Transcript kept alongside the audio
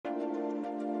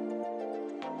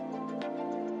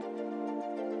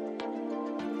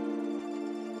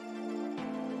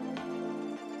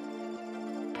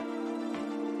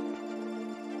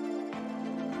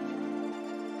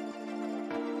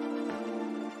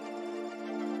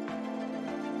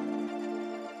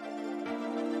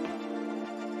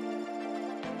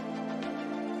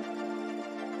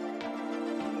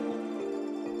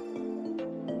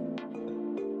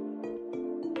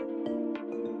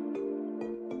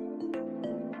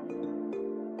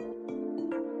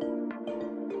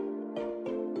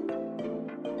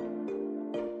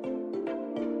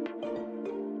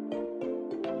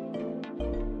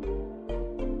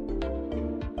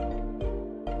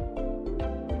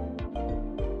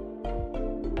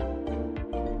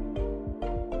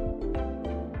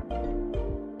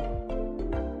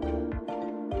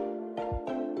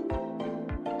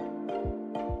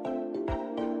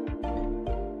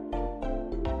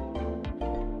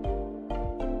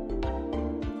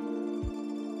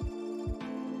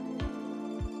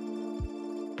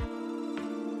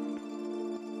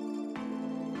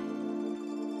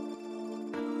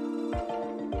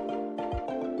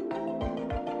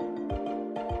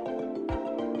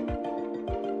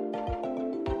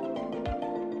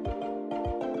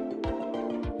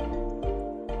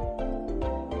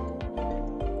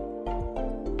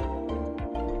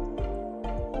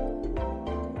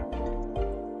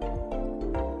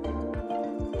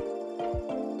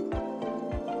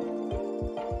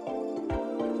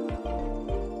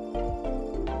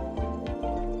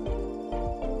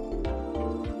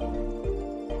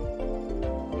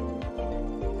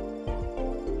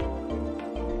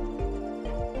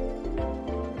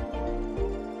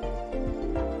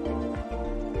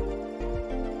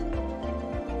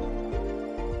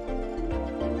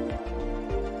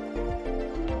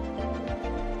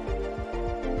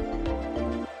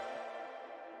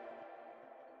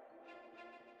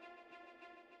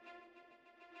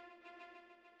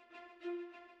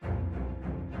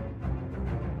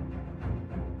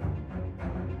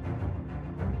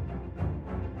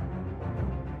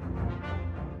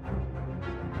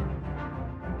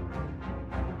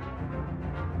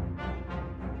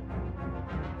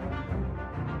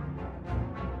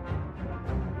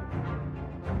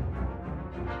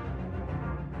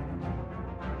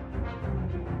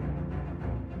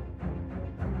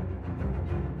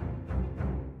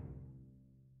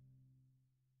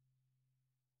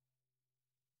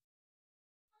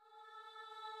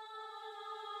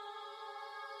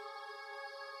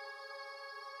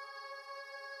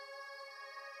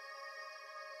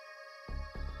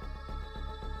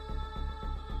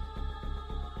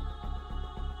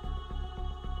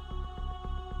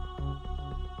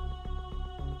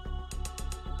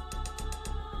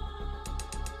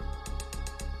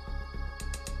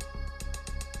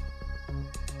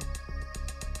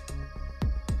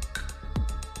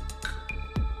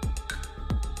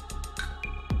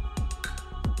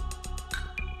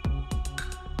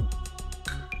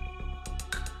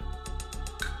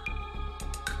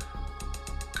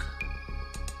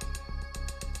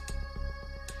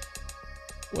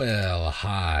Well,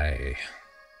 hi.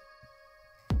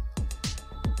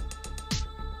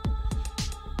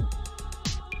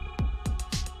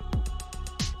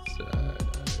 So,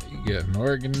 getting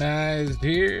organized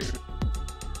here.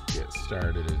 Get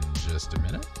started in just a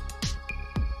minute.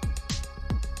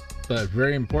 But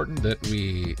very important that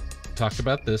we talk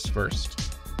about this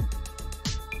first.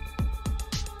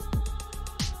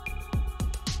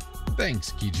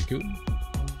 Thanks, Kijikun.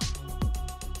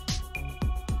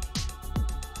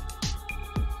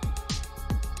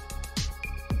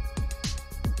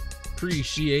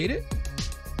 Appreciate it.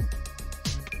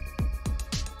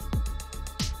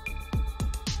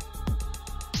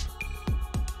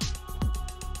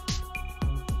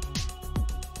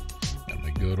 Got my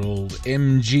good old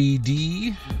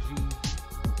MGD.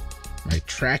 My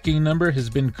tracking number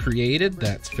has been created.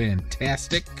 That's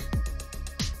fantastic.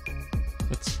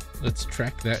 Let's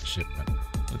track that shipment.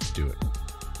 Let's do it.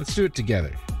 Let's do it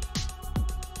together.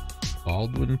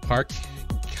 Baldwin Park,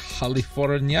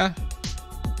 California.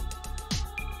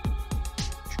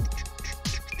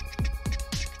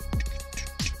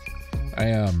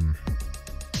 I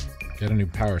got a new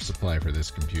power supply for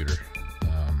this computer.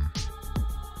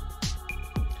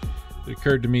 It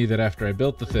occurred to me that after I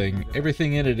built the thing,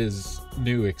 everything in it is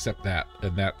new except that,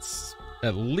 and that's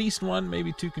at least one,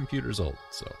 maybe two computers old.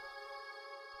 So,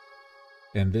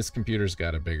 and this computer's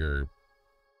got a bigger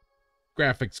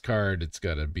graphics card. It's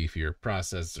got a beefier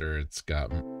processor. It's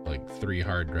got like 3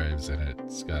 hard drives in it.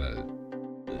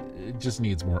 It just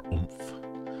needs more oomph.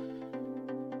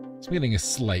 So I'm getting a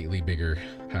slightly bigger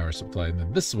power supply, and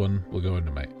then this one will go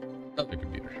into my other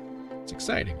computer. It's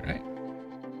exciting, right?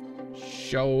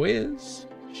 Show is.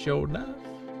 Show enough.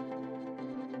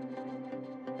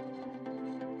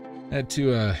 I had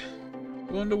to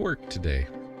go into work today.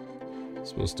 It's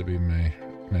supposed to be my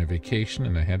vacation,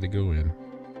 and I had to go in.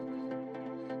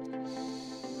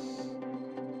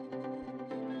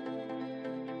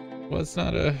 Was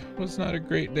not a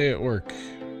great day at work.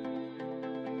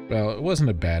 Well, it wasn't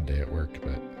a bad day at work,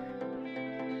 but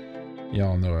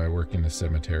y'all know I work in a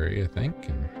cemetery, I think,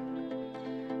 and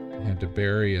I had to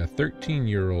bury a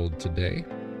 13-year-old today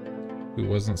who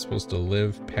wasn't supposed to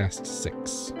live past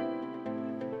 6.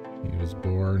 He was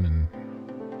born and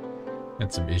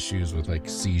had some issues with like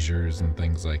seizures and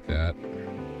things like that.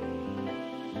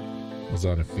 Was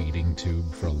on a feeding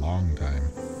tube for a long time.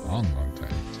 Long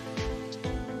time.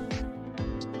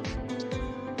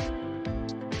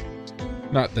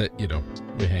 Not that, you know,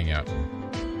 we hang out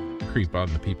and creep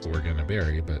on the people we're going to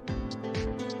bury, but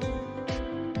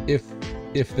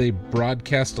if they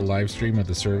broadcast a live stream of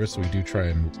the service, we do try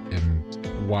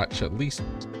and watch at least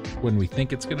when we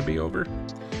think it's going to be over.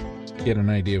 Get an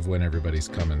idea of when everybody's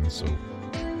coming, so.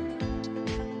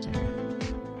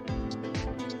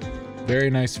 Very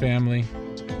nice family.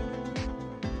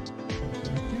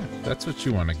 Yeah, that's what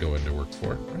you want to go into work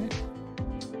for, right?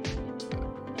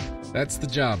 That's the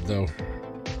job, though.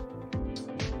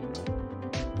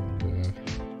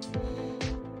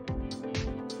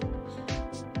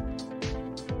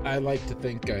 I like to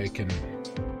think I can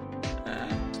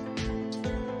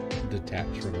detach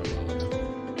from it well enough.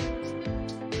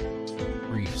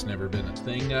 Grief's never been a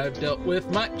thing I've dealt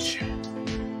with much.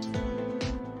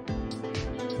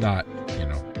 Not, you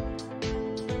know,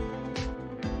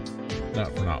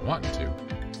 not for not wanting to,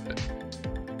 but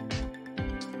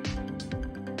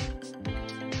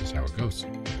just how it goes.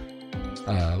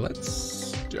 Let's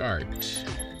start.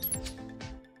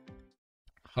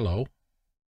 Hello.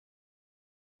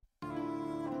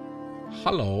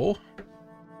 Hello.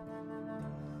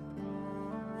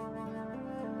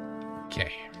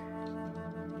 Okay.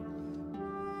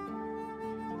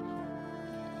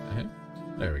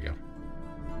 There we go.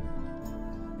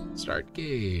 Start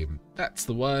game. That's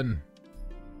the one.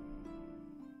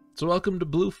 So welcome to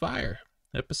Blue Fire,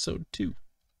 episode 2.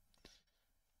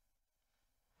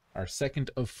 Our second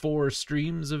of 4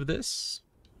 streams of this.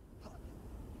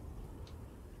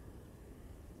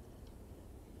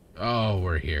 Oh,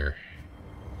 we're here.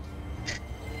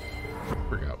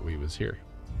 Forgot we was here.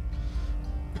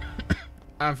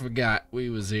 I forgot we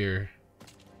was here.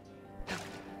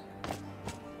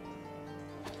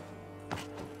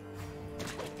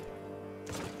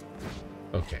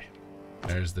 Okay.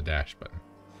 There's the dash button.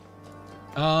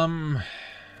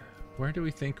 Where do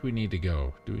we think we need to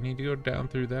go? Do we need to go down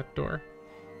through that door?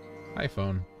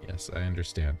 iPhone. Yes, I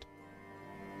understand.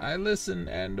 I listen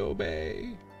and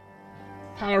obey.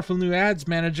 Powerful new ads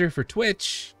manager for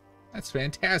Twitch. That's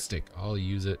fantastic. I'll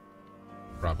use it.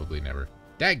 Probably never.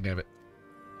 Dagnabbit.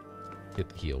 Hit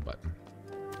the heal button.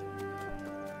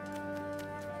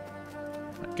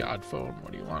 My God, phone,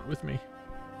 what do you want with me?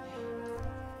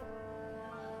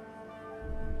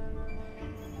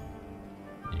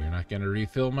 gonna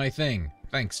refill my thing.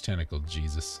 Thanks, Tentacled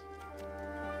Jesus.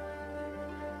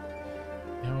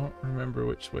 I don't remember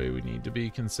which way we need to be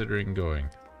considering going.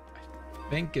 I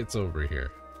think it's over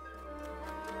here.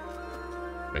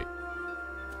 Wait.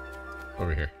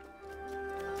 Over here.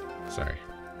 Sorry.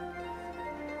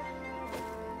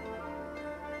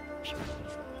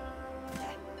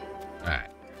 Alright.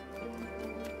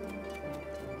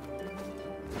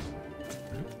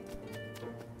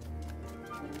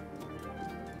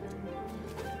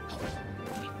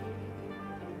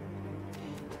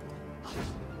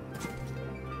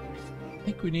 I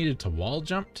think we needed to wall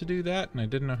jump to do that, and I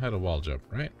didn't know how to wall jump,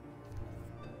 right?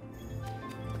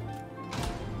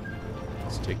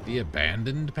 Let's take the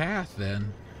abandoned path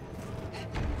then.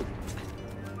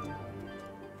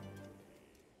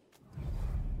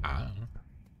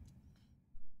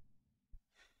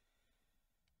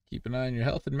 Keep an eye on your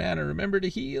health and mana. Remember to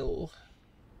heal.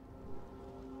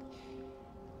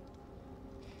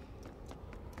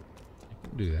 I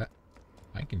can do that.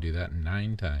 I can do that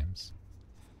 9 times.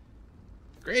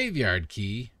 Graveyard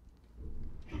key?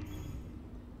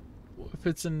 What if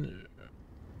it's in...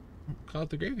 Call it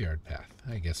the graveyard path.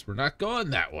 I guess we're not going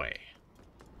that way.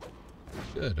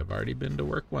 Good, I've already been to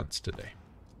work once today.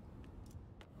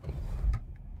 Oh.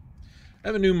 I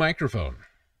have a new microphone.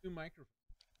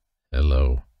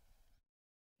 Hello.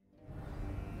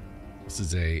 This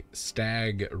is a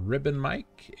Stag ribbon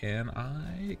mic, and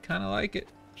I kind of like it.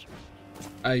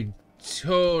 I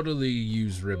totally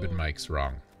use ribbon mics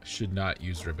wrong. I should not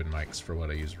use ribbon mics for what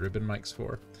I use ribbon mics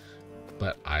for.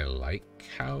 But I like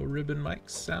how ribbon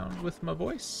mics sound with my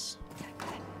voice.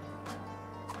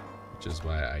 Which is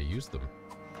why I use them.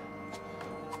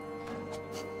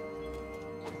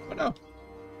 Oh no!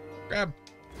 Grab!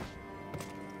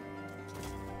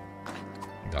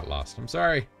 I got lost. I'm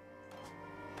sorry.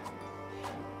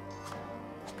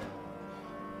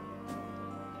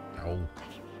 Oh.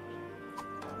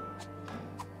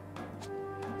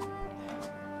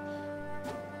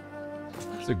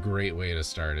 It's a great way to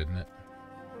start, isn't it?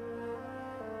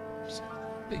 There's a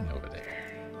thing over there.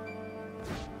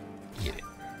 Get it.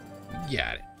 You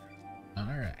got it.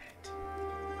 Alright.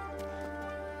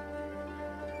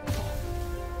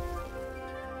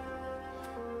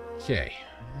 Okay.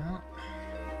 Well,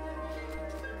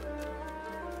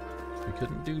 we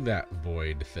couldn't do that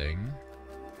void thing.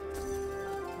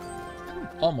 I'm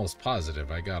almost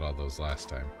positive I got all those last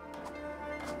time.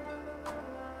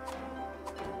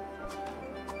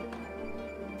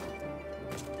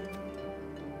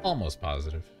 Almost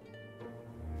positive.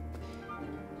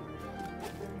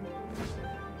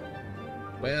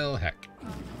 Well, heck.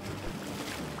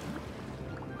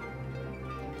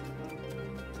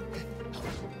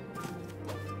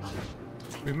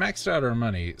 We maxed out our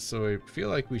money, so I feel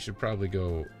like we should probably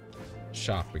go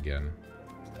shop again.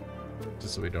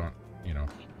 Just so we don't, you know,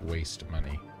 waste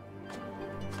money.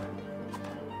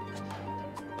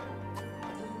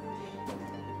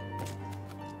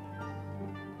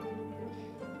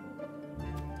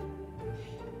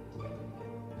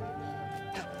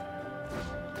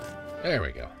 There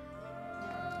we go.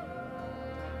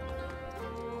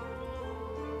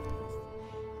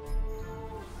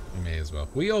 We may as well.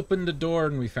 We opened the door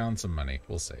and we found some money.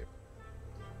 We'll save.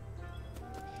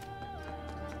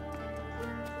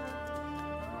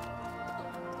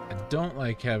 I don't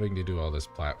like having to do all this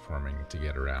platforming to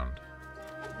get around.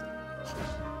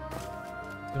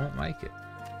 Don't like it.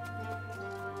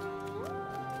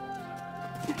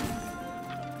 Yeah,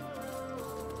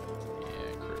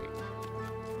 great.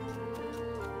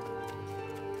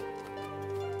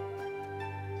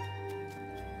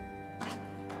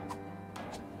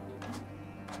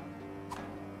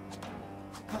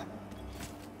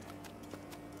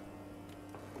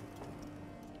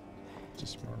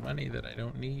 Just more money that I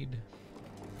don't need.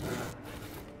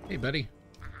 Hey, buddy.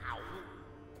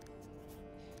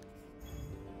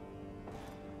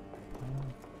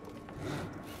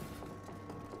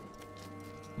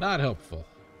 Not helpful.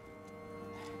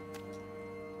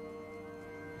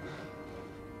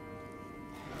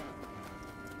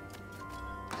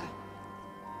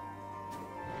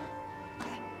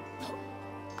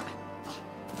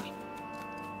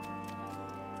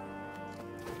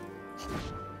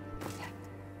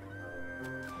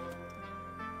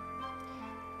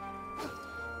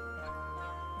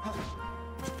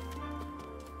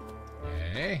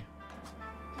 Okay.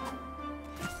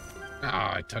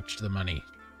 Ah, I touched the money.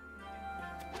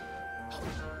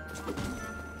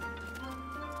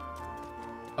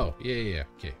 Oh, yeah.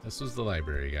 Okay, this was the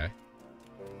library guy.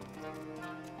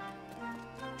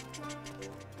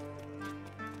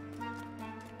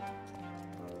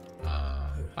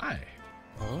 Hi.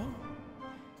 Huh?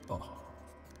 Oh.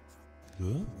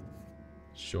 Huh?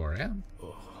 Sure am.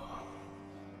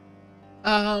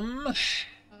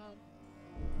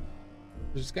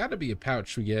 There's got to be a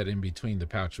pouch we get in between the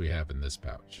pouch we have in this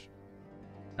pouch.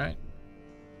 Right?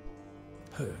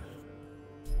 Hey.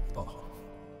 Oh.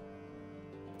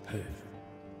 Hey.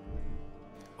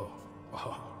 Oh.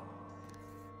 Huh?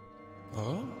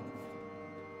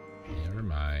 Never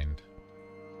mind.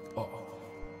 Oh.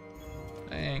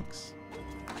 Thanks.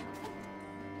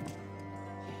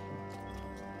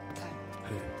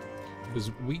 Hey.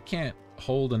 Because we can't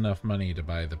hold enough money to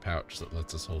buy the pouch that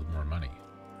lets us hold more money.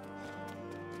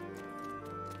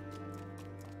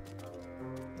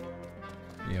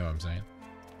 You know what I'm saying?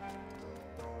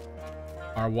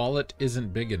 Our wallet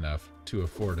isn't big enough to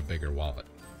afford a bigger wallet.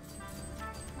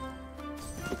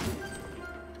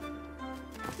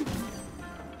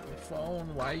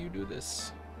 Phone, why you do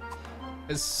this?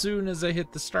 As soon as I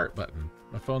hit the start button,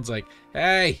 my phone's like,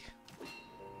 hey,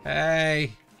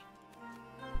 hey,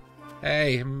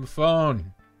 hey, I'm a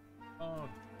phone.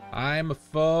 I'm a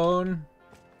phone.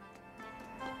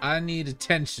 I need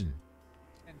attention.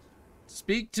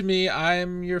 Speak to me,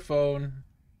 I'm your phone.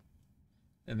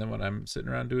 And then when I'm sitting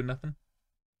around doing nothing,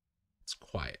 it's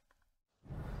quiet.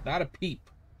 Not a peep.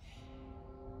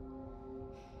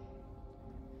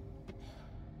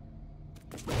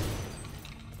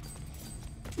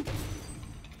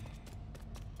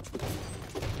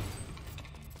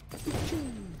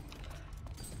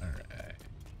 Alright.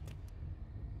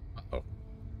 Uh-oh.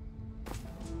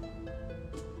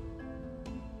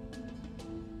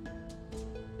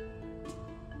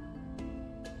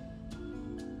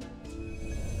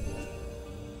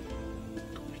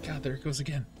 Oh my god, there it goes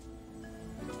again.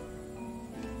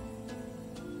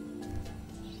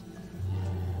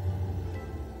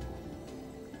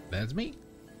 That's me.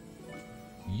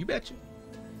 You betcha.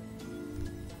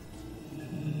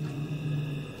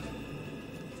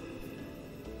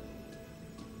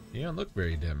 You don't look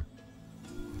very dim.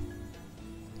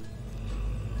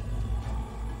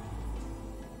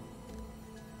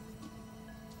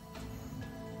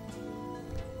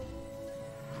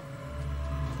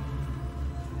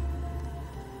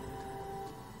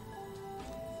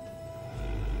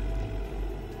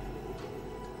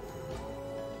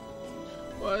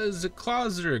 Was a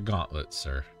closet or a gauntlet,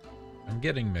 sir? I'm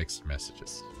getting mixed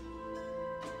messages.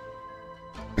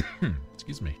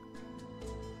 Excuse me.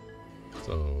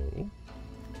 So,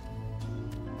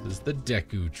 this is the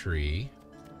Deku tree.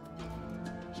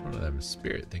 It's one of them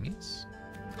spirit thingies.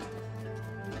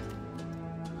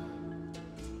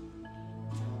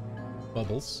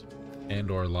 Bubbles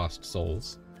and or lost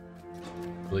souls.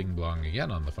 Bling blong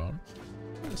again on the phone.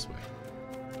 This way.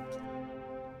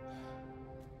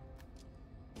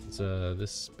 Is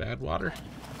this bad water?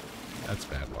 That's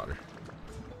bad water.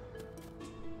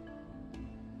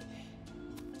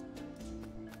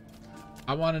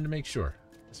 I wanted to make sure.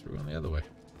 Guess we're going the other way.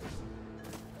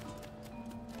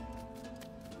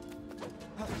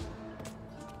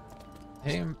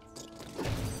 Hey,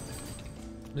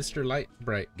 Mr. Light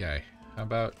Bright guy. How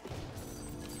about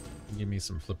you give me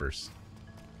some flippers?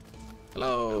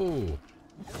 Hello!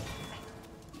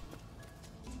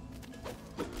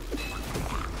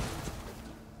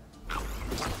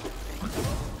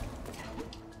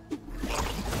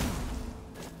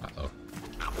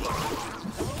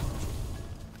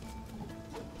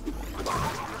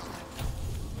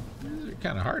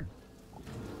 Kind of hard.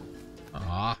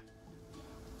 Aw.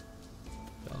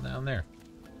 Fell down there.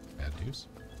 Bad news.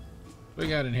 What we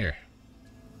got in here?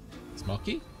 Small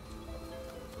key?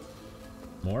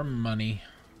 More money.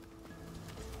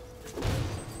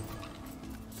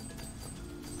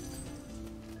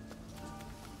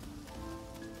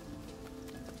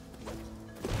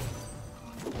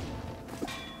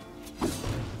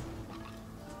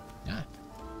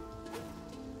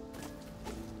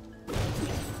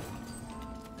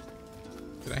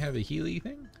 The Healy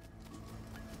thing?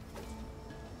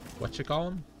 What you call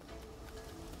them?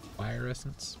 Fire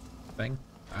essence thing?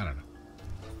 I don't know.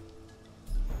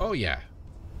 Oh yeah.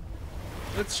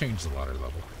 Let's change the water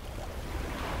level.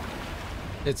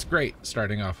 It's great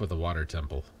starting off with a water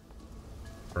temple.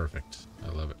 Perfect. I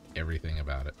love it. Everything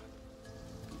about it.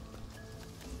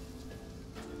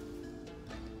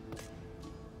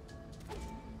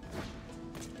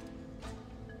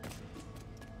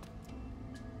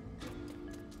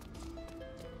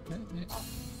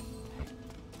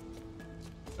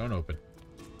 Don't open.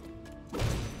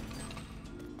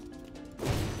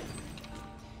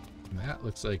 And that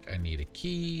looks like I need a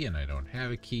key, and I don't have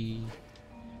a key.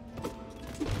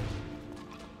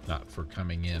 Not for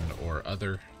coming in or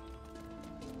other.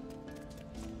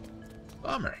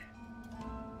 Bummer.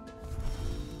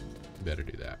 Better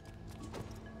do that.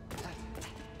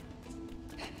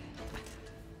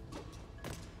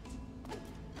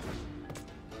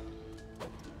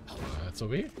 That's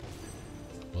over here.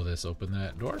 Will this open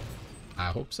that door?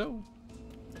 I hope so.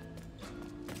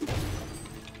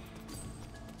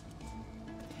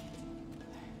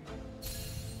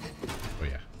 Oh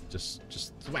yeah, just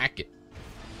whack it.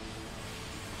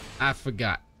 I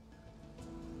forgot.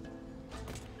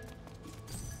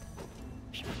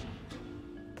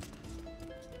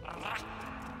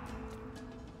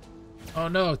 Oh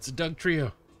no, it's a Doug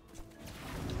trio.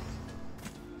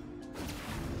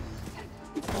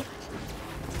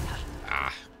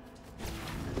 Ah.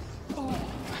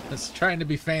 I was trying to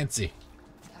be fancy.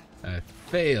 I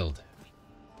failed.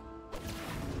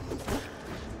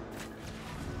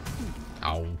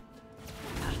 Ow.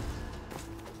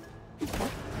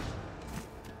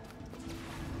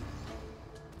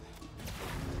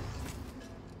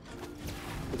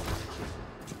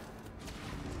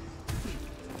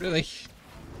 Really?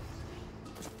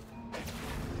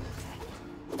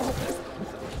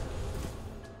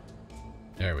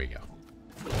 There we go.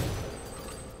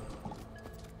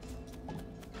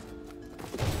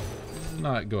 This is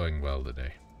not going well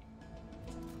today.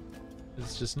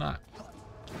 It's just not.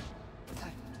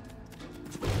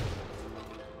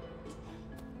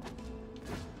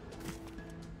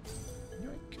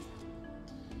 Yoink.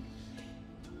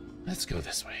 Let's go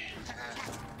this way.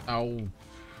 Ow.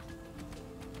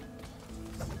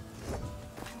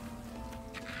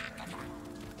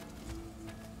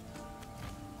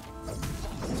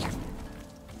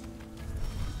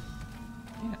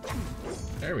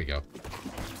 There we go.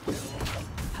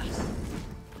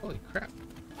 Holy crap.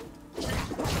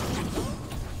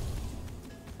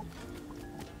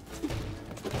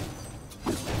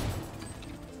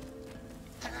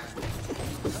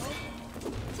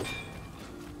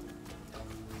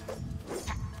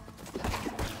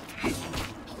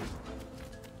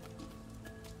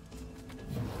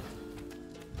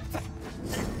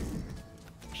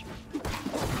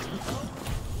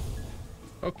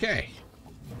 Okay.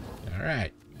 All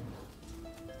right.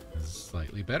 This is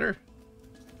slightly better.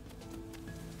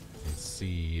 I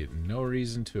see no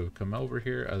reason to have come over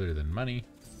here other than money.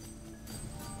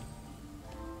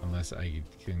 Unless I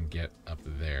can get up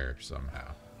there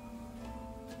somehow.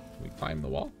 Can we climb the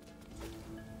wall?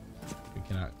 We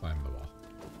cannot climb the wall.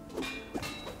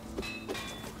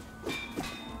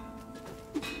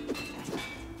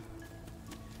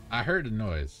 I heard a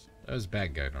noise. That was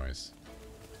bad guy noise.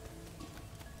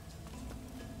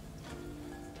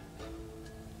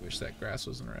 Wish that grass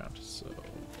wasn't around, so...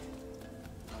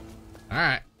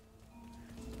 Alright.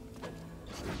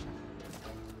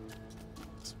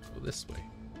 Let's go this way.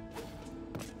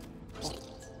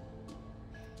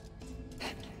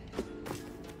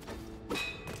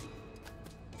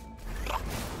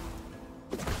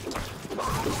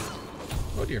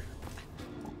 Oh dear.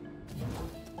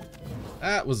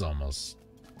 That was almost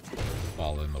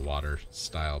fall in the water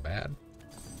style bad.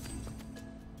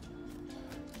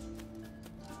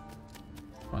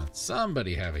 Come on,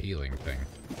 somebody have a healing thing.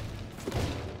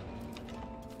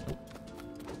 Nope.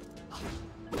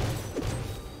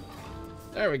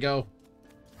 There we go.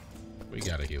 We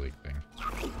got a healing thing.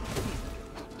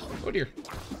 Oh dear.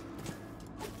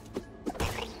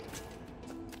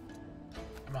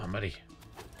 Come on, buddy.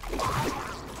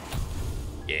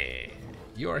 Yeah.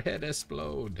 Your head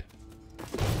explode.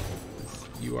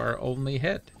 You are only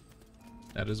head.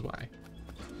 That is why.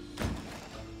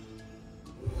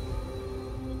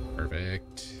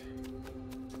 Perfect.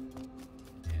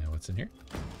 Yeah, what's in here?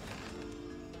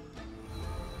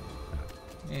 Oh,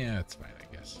 yeah, that's fine,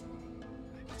 I guess.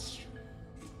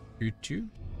 Choo-choo?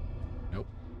 Nope.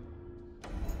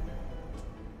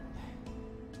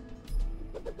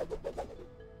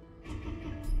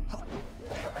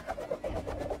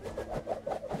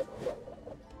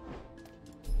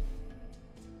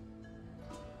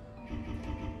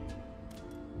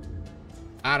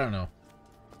 I don't know.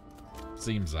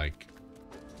 Seems like.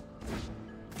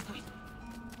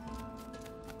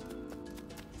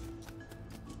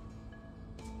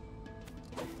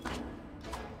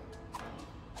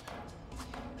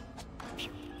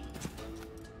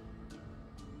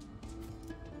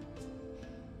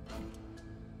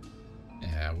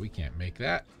 Yeah, we can't make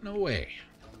that. No way.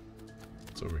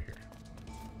 It's over here.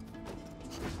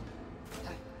 This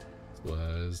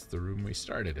was the room we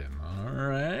started in. All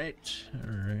right. All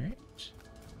right.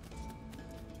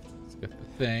 Got the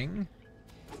thing.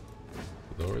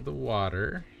 Lower the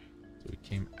water. So we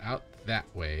came out that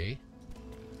way.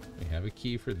 We have a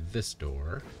key for this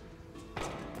door.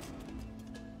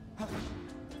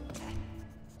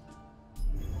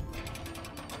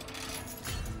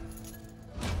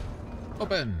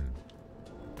 Open.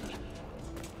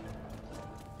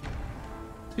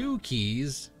 2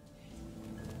 keys.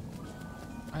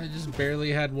 I just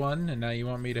barely had 1, and now you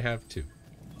want me to have 2.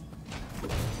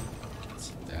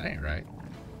 That ain't right.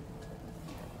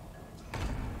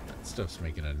 That stuff's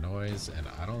making a noise, and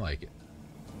I don't like it.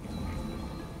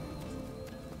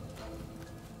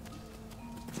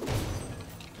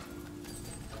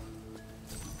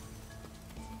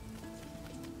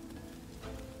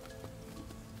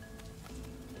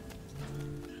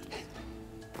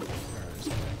 Cars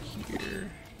back here.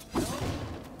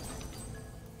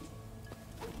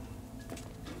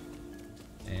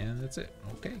 And that's it.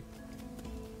 Okay.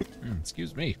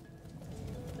 Excuse me.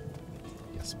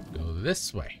 Yes, we'll go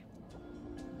this way.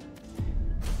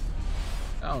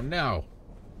 Oh no.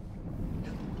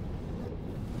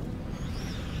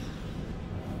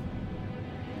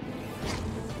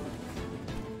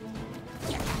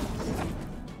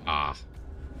 Ah.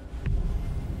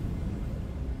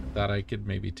 Thought I could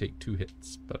maybe take 2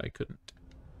 hits, but I couldn't.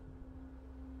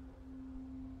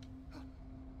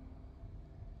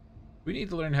 We need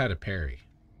to learn how to parry.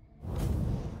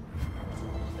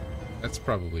 That's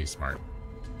probably smart.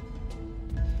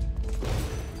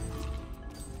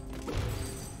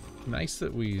 Nice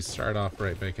that we start off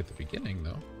right back at the beginning,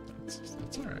 though.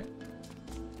 That's all right.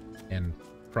 And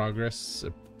progress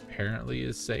apparently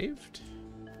is saved.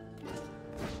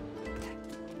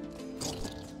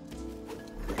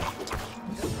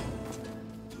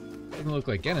 Doesn't look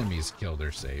like enemies killed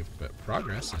or saved, but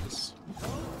progress is.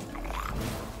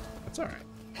 That's all right.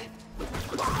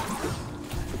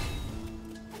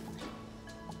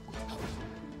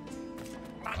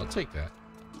 I'll take that.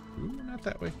 Ooh, not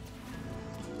that way.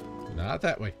 Not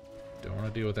that way. Don't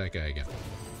want to deal with that guy again.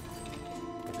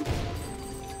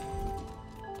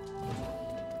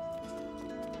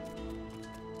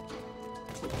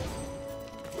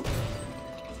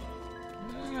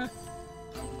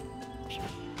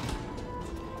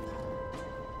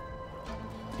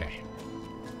 Okay.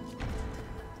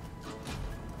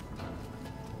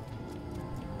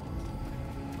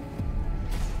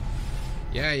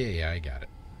 Yeah, I got it.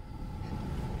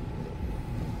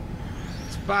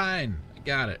 It's fine. I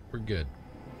got it. We're good.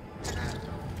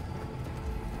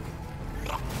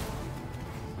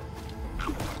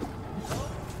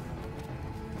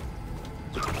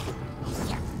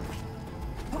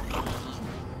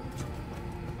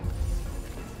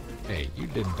 Hey, you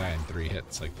didn't die in 3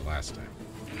 hits like the last time.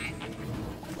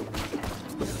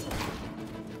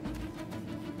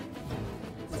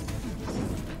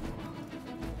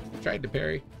 Tried to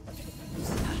parry.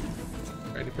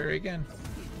 Tried to parry again.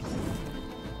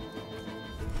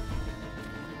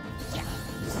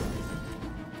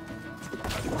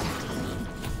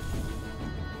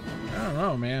 I don't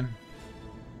know, man.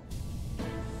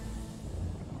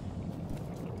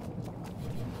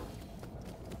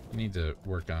 I need to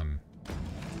work on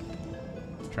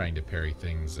trying to parry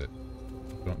things that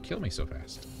don't kill me so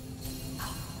fast.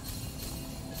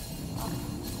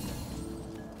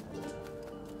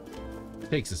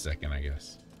 Takes a second, I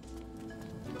guess.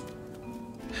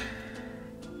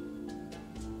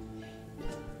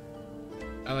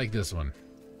 I like this one.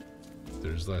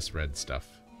 There's less red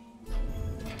stuff.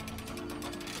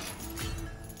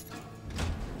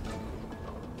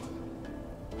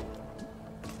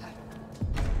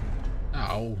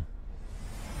 Ow.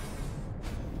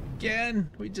 Again?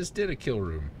 We just did a kill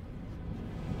room.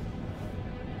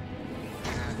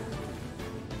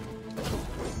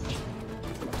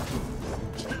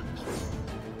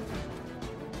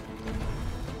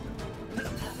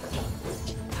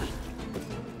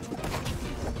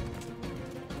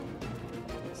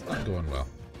 It's not going well.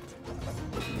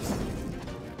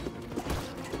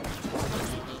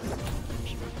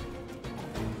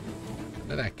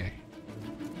 Look at that guy.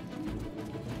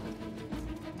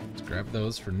 Grab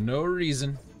those for no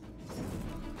reason.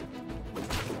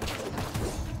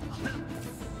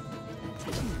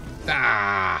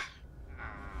 Ah!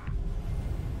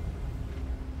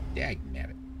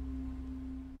 Dagnabbit.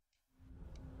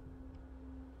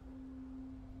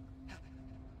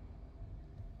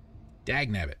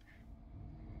 Dagnabbit.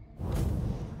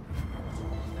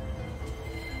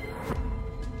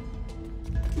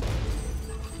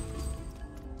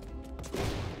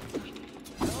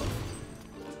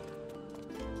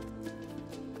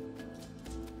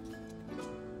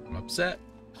 Upset.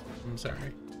 I'm sorry.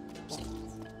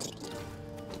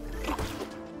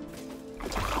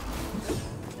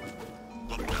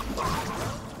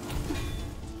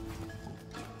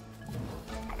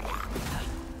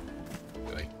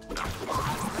 Really?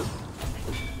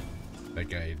 That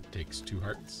guy takes 2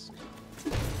 hearts.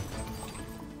 How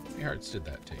many hearts did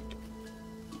that take?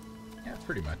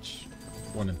 pretty much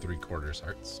 1 3/4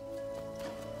 hearts.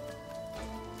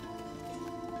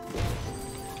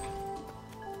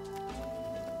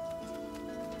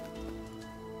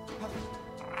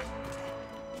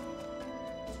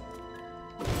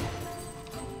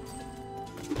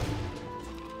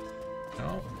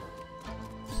 No,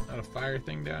 there's not a fire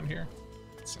thing down here.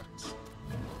 It sucks.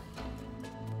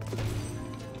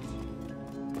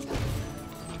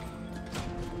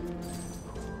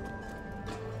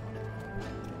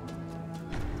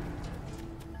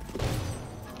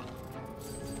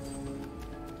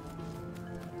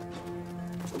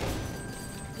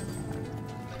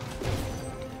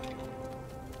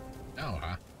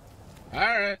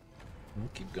 Alright, we'll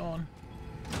keep going.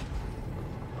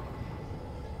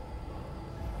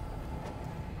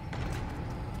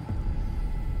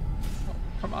 Oh,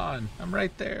 come on, I'm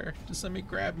right there. Just let me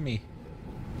grab me.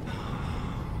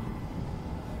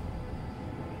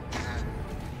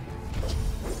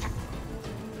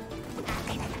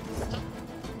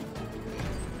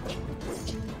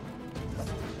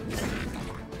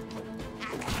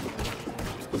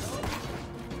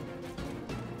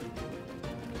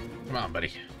 Come on,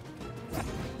 buddy.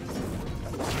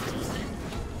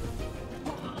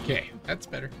 Okay, that's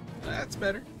better. That's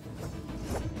better.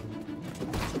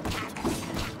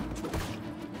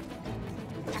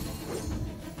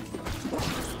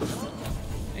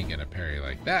 Ain't gonna parry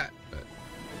like that, but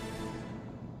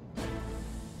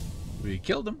we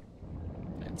killed him.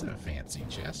 It's a fancy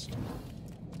chest.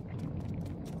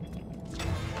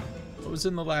 What was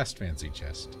in the last fancy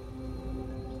chest?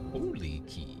 Holy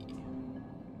key.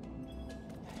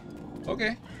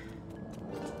 Okay.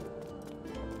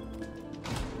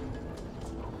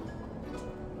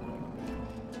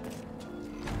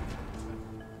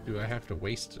 Do I have to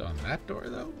waste it on that door,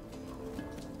 though?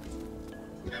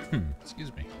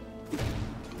 Excuse me.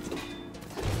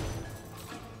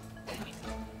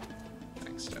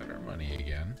 Maxed out our money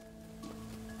again.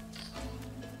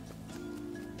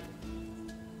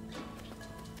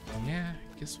 Yeah,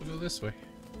 guess we'll go this way.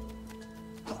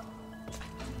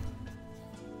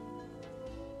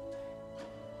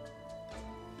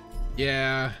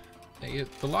 Yeah,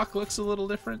 the lock looks a little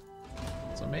different,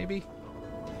 so maybe.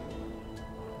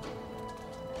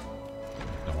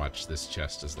 Now watch, this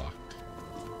chest is locked.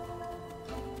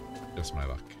 Just my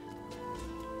luck.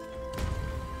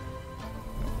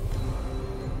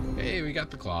 Hey, we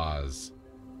got the claws.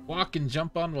 Walk and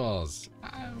jump on walls.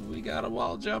 We got a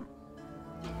wall jump.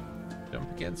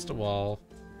 Jump against a wall.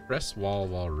 Press wall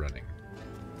while running.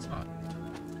 It's not.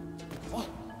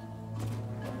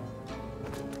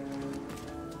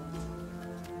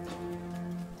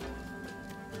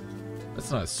 That's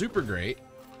not super great.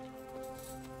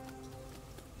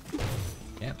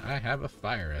 And I have a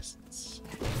fire essence.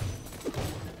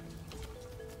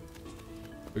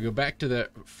 We go back to that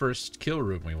first kill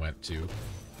room we went to.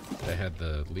 That had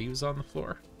the leaves on the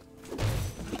floor.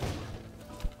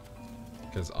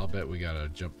 Because I'll bet we gotta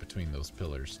jump between those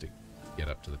pillars to get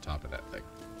up to the top of that thing.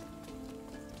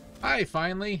 Hi,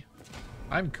 finally!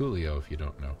 I'm Coolio, if you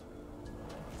don't know.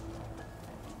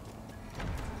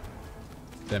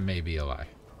 That may be a lie.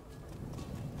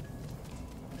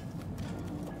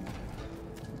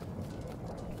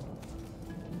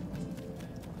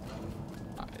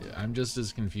 I'm just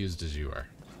as confused as you are.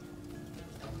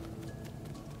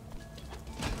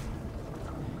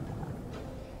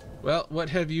 Well, what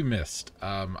have you missed?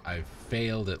 I've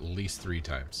failed at least 3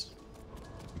 times.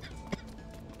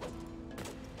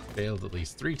 Failed at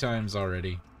least 3 times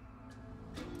already.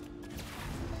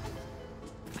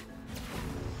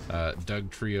 Doug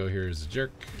Trio here is a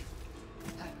jerk.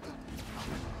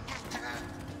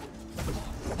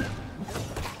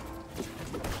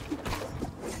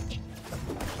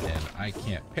 And I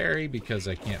can't parry because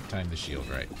I can't time the shield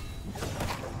right.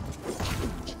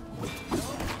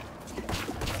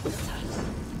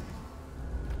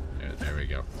 There we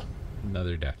go.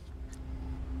 Another death.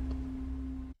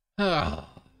 Oh,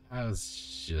 I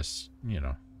was just, you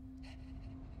know,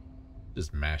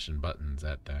 just mashing buttons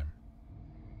that time.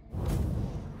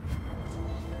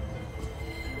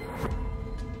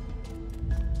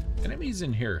 Enemies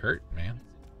in here hurt, man.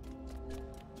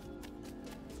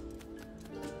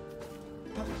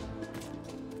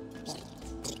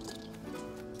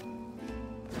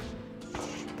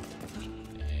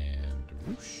 And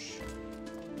whoosh.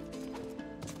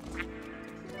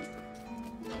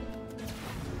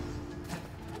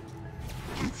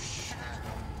 Whoosh.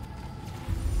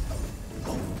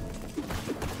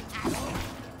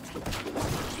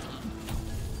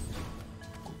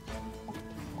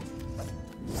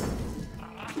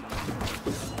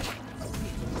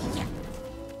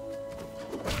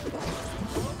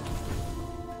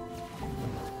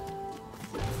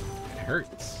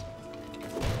 hurts.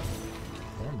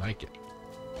 Don't like it.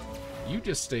 You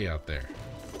just stay out there.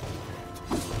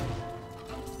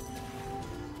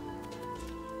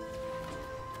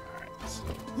 Alright, so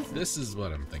this is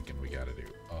what I'm thinking we gotta do.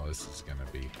 Oh, this is gonna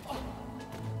be...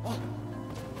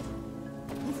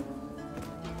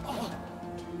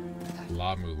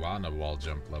 La Mulana wall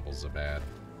jump levels are bad.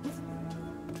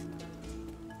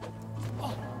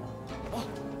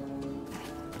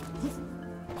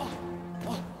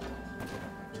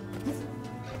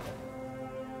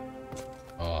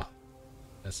 Oh,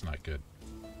 that's not good.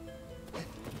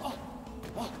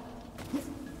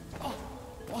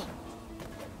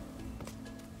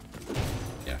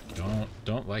 Yeah,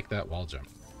 don't like that wall jump.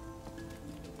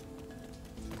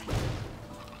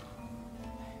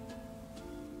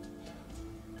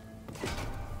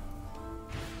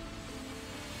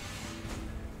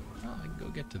 Well, I can go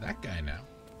get to that guy now.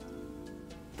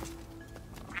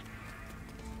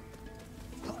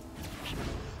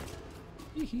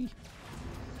 Hee.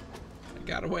 I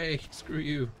got away. Screw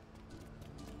you.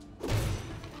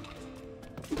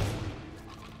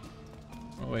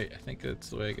 Oh wait, I think that's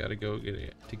the way I gotta go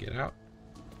to get out.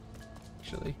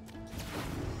 Actually.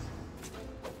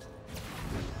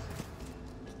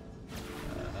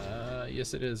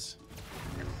 Yes it is.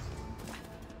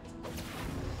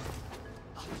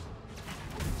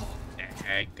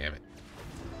 Hey, damn it.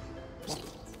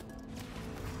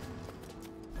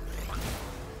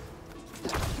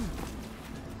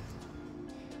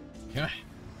 Come on.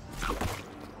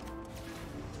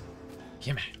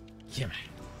 Come on. Come on.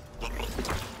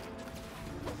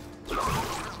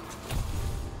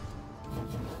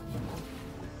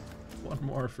 One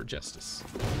more for justice.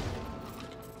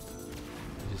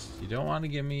 You don't want to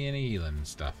give me any healing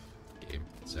stuff. Game.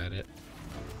 Is that it?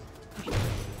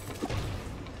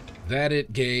 That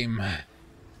it, game.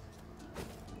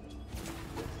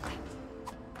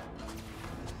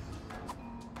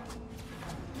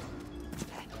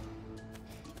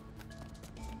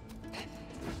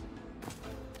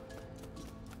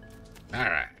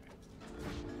 Alright.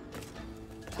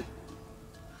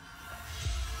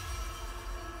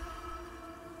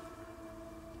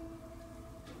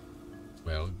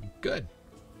 Well, good.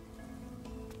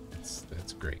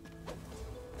 That's great.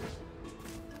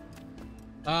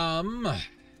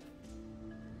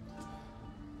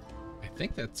 I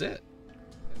think that's it.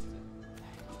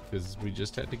 Because we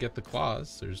just had to get the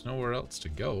claws. There's nowhere else to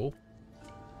go.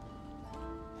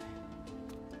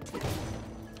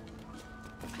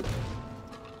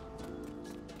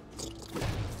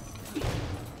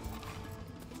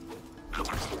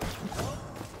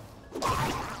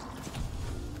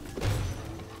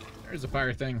 There's a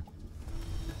fire thing.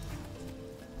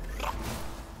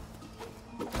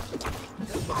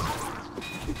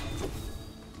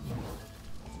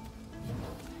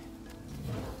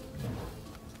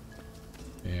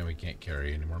 And we can't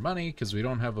carry any more money because we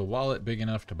don't have a wallet big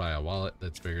enough to buy a wallet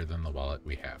that's bigger than the wallet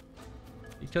we have.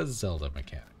 Because Zelda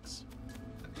mechanics.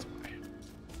 That's why.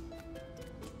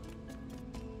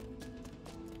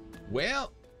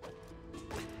 Well...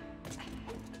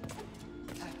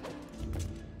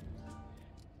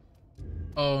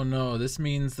 Oh no, this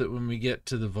means that when we get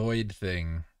to the void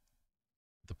thing,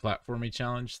 the platformy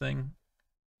challenge thing,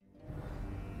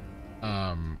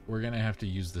 we're gonna have to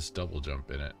use this double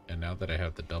jump in it. And now that I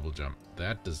have the double jump,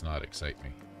 that does not excite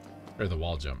me. Or the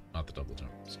wall jump, not the double jump,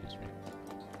 excuse me.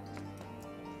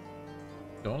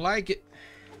 Don't like it.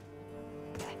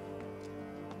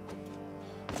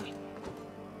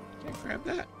 Can't grab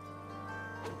that.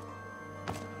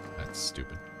 That's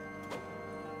stupid.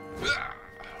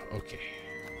 Okay.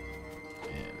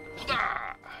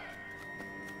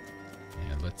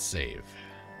 And let's save.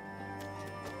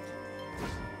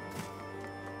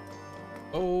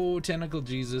 Oh, Tentacle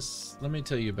Jesus, let me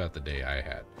tell you about the day I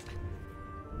had.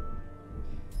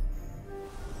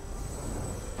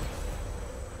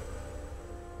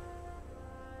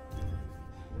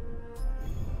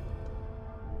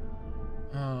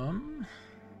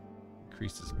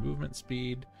 Increases movement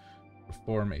speed.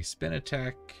 Performing a spin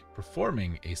attack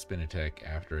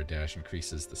after a dash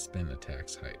increases the spin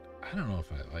attack's height. I don't know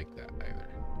if I like that either.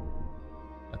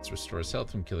 That restores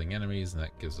health from killing enemies, and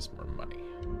that gives us more money.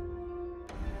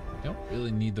 I don't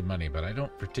really need the money, but I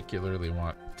don't particularly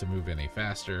want to move any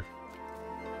faster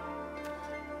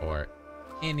or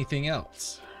anything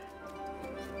else.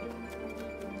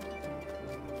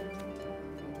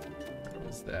 Where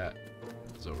was that?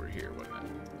 It was over here, wasn't it?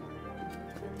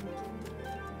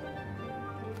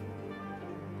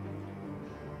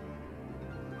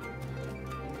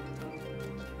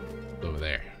 Over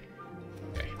there.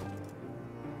 Okay.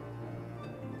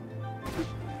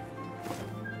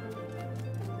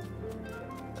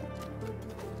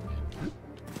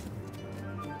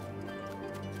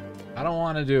 I don't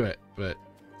want to do it, but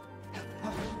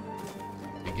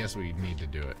I guess we need to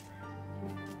do it.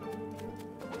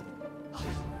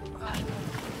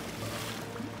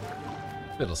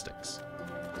 Fiddlesticks.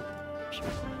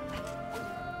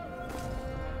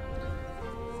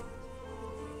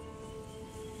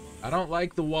 I don't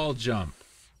like the wall jump.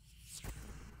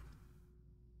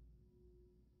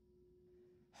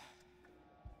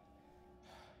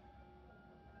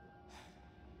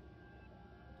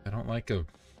 I don't like a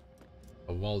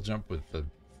wall jump with a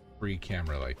free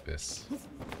camera like this.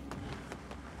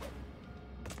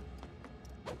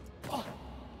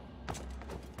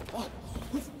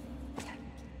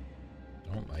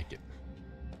 Don't like it.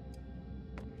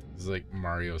 This is like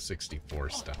Mario 64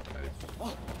 stuff that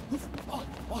I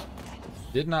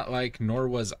did not like, nor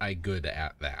was I good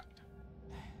at that.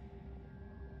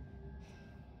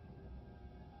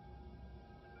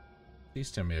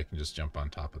 Please tell me I can just jump on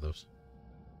top of those.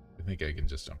 I think I can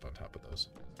just jump on top of those.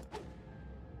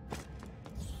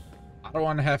 I don't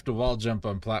want to have to wall jump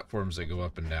on platforms that go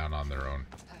up and down on their own.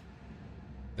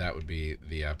 That would be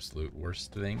the absolute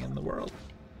worst thing in the world.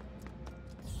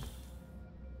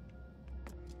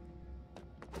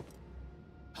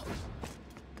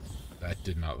 That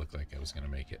did not look like I was going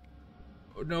to make it.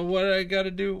 Oh, no, what I got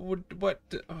to do? What?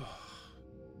 Oh,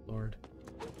 Lord.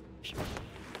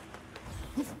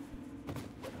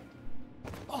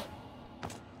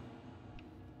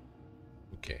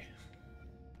 Okay.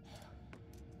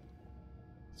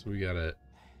 So we got a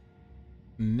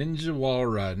ninja wall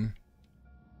run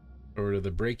over to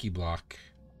the breaky block.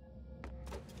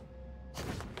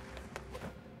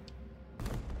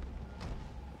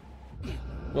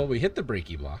 Well, we hit the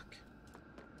breaky block.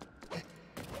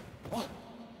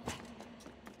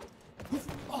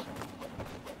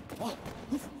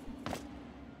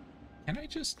 Can I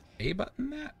just A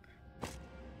button that?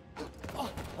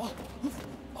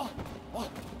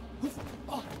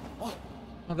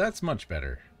 Oh, that's much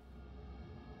better.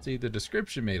 See, the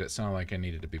description made it sound like I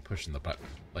needed to be pushing the button,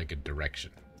 like a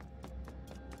direction.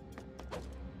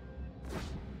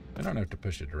 I don't have to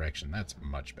push a direction. That's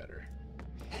much better.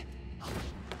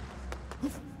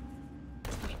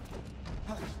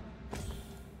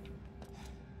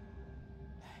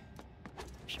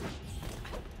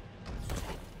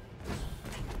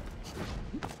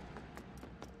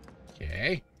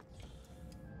 Okay.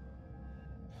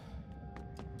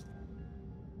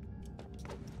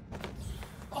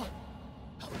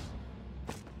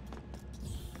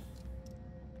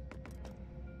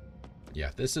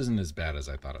 Yeah, this isn't as bad as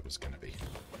I thought it was going to be.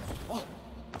 I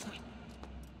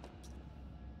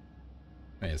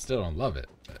mean, I still don't love it,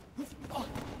 but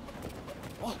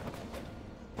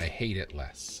I hate it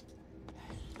less.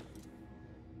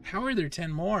 How are there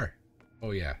 10 more?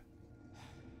 Oh, yeah.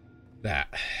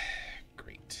 That.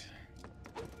 Great.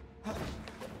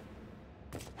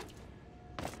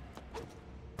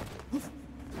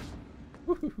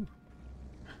 Woohoo.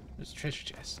 There's a treasure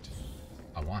chest.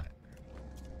 I want it.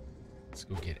 Let's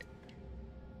go get it.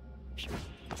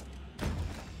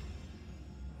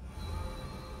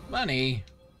 Money?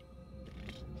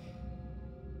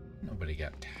 Nobody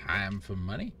got time for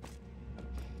money.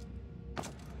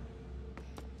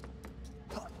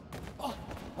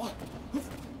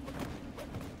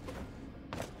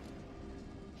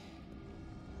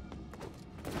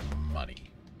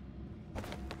 Money.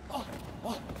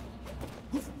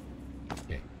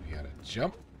 Okay, we gotta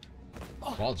jump,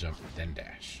 ball jump, then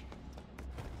dash.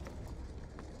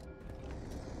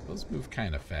 Those move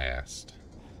kind of fast.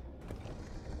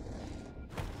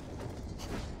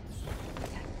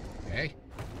 Okay.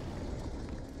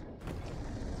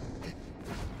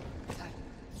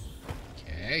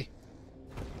 Okay.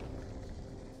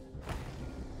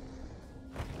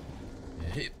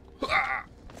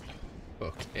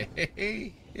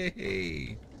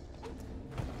 Okay.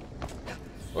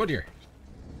 Oh dear.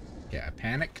 Yeah, I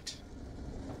panicked.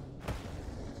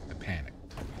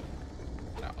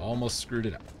 I almost screwed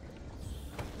it up.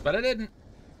 But I didn't.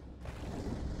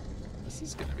 This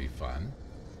is gonna be fun.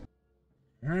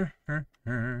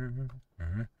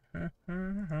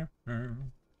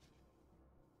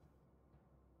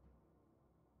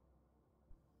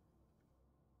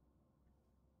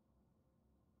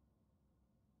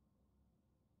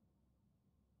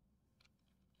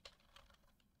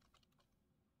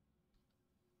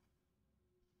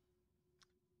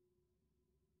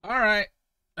 All right,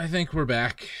 I think we're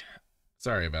back.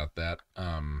 Sorry about that.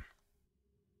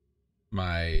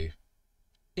 My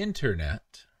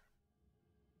internet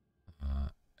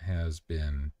has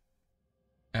been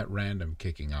at random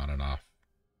kicking on and off.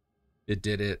 It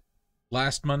did it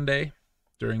last Monday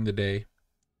during the day.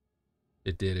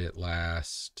 It did it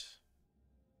last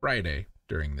Friday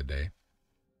during the day.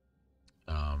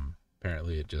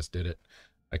 Apparently it just did it.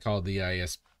 I called the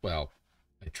ISP. Well,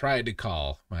 I tried to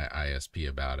call my ISP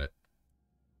about it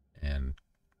and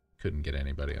couldn't get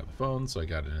anybody on the phone, so I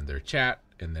got it in their chat,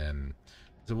 and then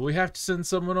said, well, we have to send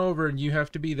someone over and you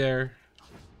have to be there.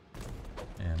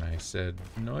 And I said,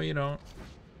 no, you don't.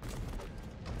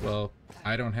 Well,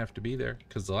 I don't have to be there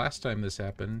because the last time this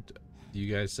happened,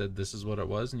 you guys said this is what it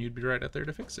was and you'd be right out there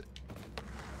to fix it.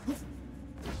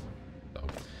 So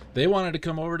they wanted to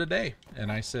come over today,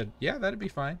 and I said, yeah, that'd be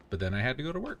fine. But then I had to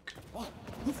go to work.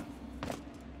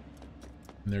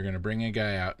 And they're going to bring a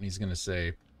guy out, and he's going to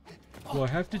say, well, I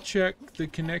have to check the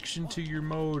connection to your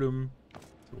modem.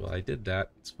 Well, I did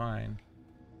that. It's fine.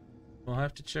 We'll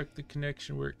have to check the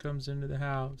connection where it comes into the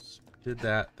house. Did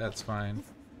that. That's fine.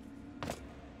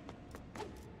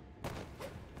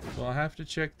 Well, I'll have to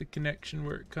check the connection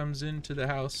where it comes into the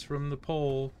house from the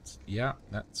pole. Yeah,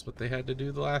 that's what they had to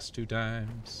do the last 2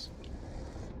 times.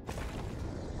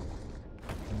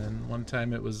 And then one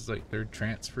time it was like their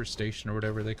transfer station or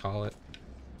whatever they call it.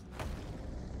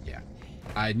 Yeah.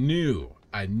 I knew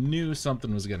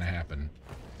something was going to happen,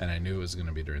 and I knew it was going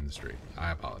to be during the stream.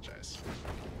 I apologize.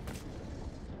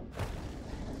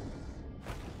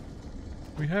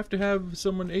 We have to have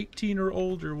someone 18 or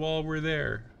older while we're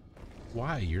there.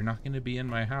 Why? You're not going to be in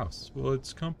my house. Well,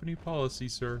 it's company policy,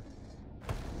 sir.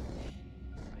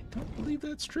 I don't believe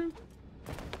that's true.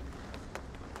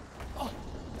 All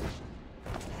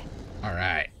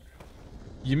right.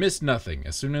 You missed nothing.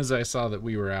 As soon as I saw that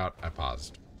we were out, I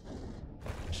paused.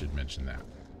 I should mention that.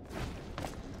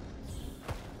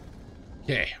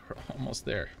 Okay, we're almost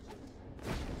there.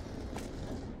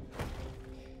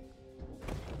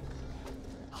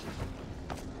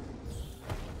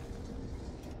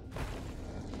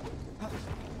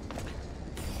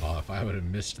 Oh, if I would have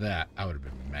missed that, I would have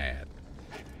been mad.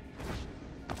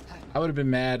 I would have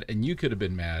been mad, and you could have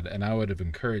been mad, and I would have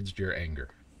encouraged your anger.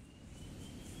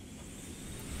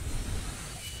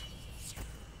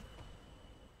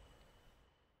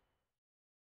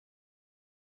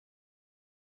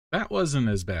 That wasn't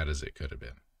as bad as it could have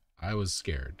been. I was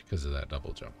scared because of that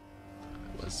double jump.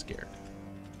 I was scared.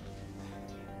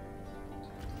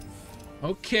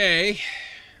 Okay.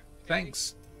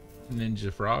 Thanks,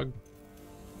 Ninja Frog.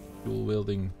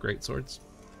 Dual-wielding greatswords.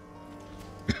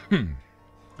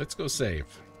 Let's go save.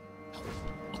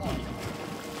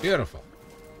 Beautiful.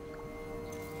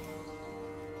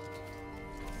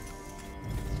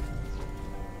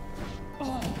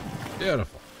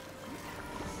 Beautiful.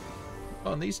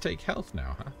 Oh, and these take health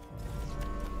now,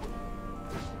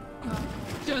 huh?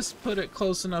 Just put it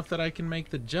close enough that I can make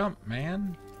the jump,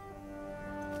 man.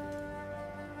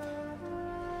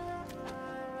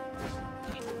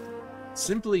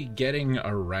 Simply getting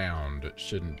around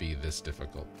shouldn't be this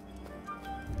difficult.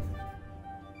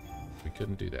 We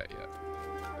couldn't do that yet.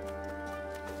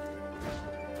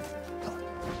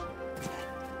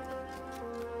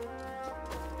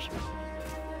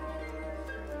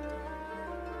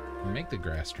 Make the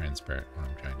grass transparent when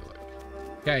I'm trying to look.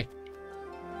 Okay.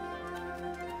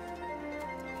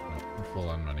 Nope, I'm full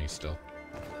on money still.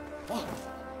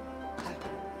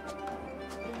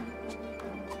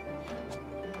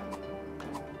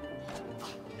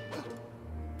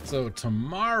 So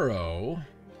tomorrow,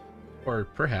 or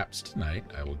perhaps tonight,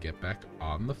 I will get back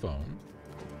on the phone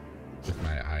with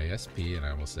my ISP and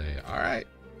I will say, all right,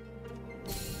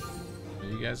 what are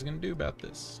you guys gonna do about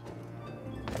this?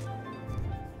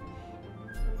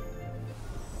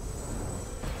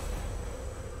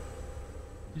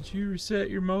 Did you reset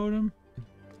your modem?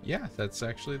 Yeah, that's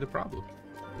actually the problem.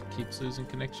 It keeps losing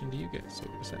connection to you guys, so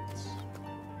it resets.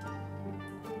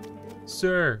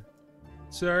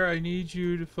 Sir, I need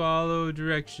you to follow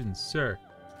directions, sir.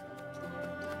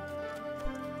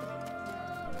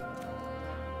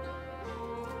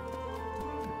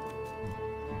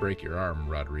 Break your arm,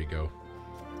 Rodrigo.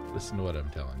 Listen to what I'm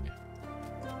telling you.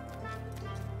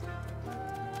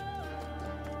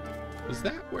 Was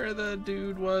that where the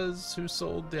dude was who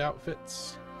sold the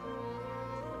outfits?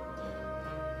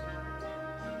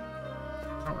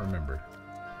 I don't remember.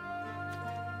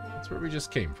 That's where we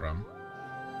just came from.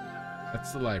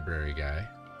 That's the library guy.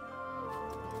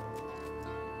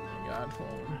 God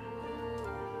phone.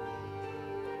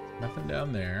 Nothing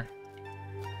down there.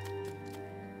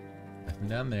 Nothing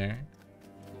down there.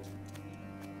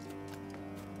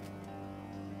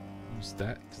 Use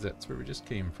that because that's where we just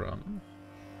came from.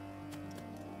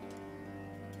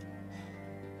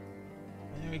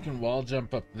 We can wall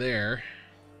jump up there.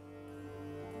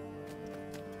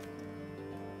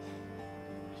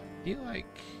 Feel like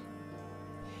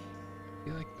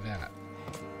that.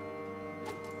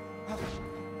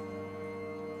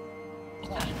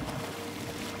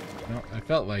 No, I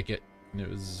felt like it. It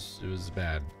was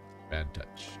bad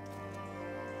touch.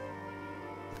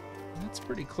 That's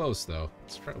pretty close though.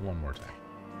 Let's try it one more time.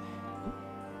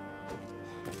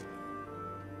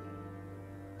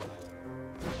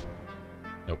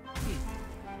 Nope.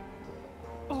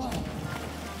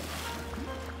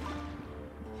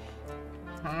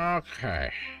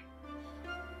 Okay.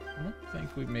 I don't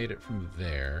think we made it from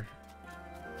there.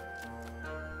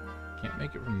 Can't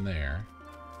make it from there.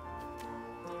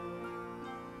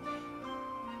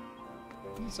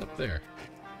 What's up there?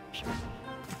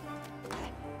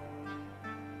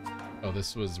 Oh,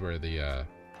 this was where the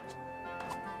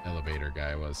elevator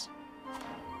guy was.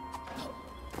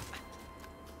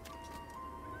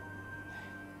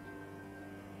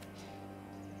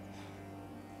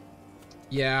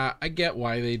 Yeah, I get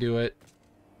why they do it,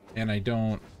 and I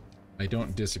don't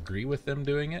disagree with them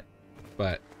doing it,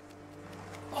 but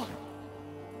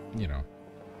you know,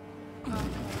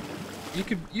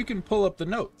 you can pull up the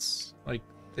notes. Like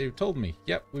they've told me,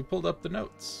 yep, we pulled up the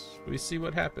notes. We see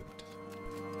what happened.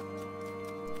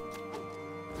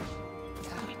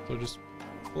 So just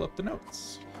pull up the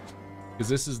notes, because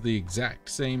this is the exact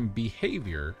same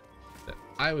behavior that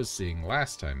I was seeing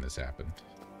last time this happened.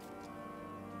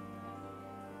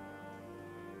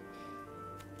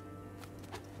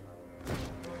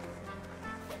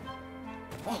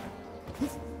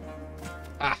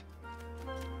 Ah,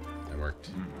 that worked.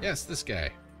 Yes, this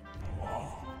guy.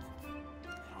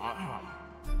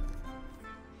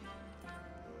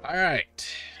 All right.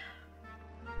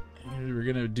 We're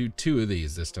gonna do 2 of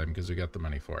these this time because we got the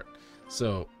money for it.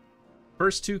 So,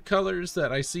 first 2 colors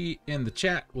that I see in the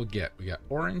chat we got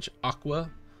orange, aqua,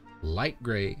 light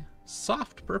gray,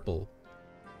 soft purple,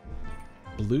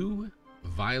 blue,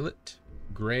 violet,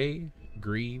 gray,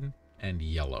 green, and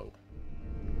yellow.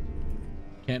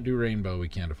 Can't do rainbow, we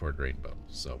can't afford rainbow.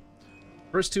 So,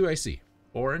 first 2 I see.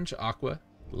 Orange, aqua,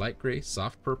 light gray,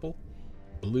 soft purple,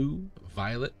 blue,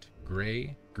 violet,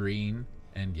 gray, green,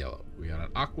 and yellow. We got an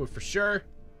aqua for sure.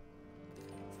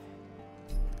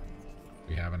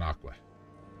 We have an aqua.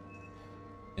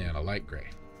 And a light gray.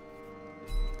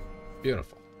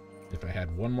 Beautiful. If I had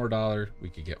 $1 more, we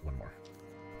could get 1 more.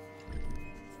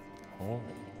 Oh.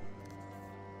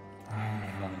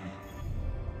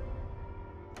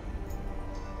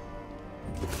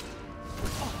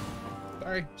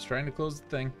 Sorry, I was trying to close the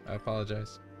thing. I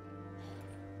apologize.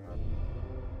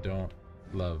 Don't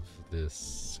love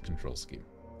this control scheme.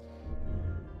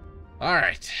 All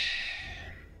right.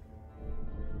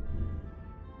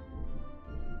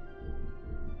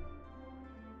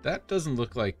 That doesn't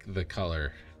look like the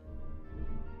color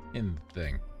in the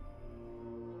thing.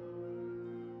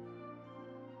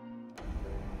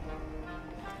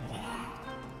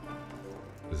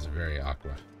 This is very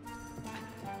aqua.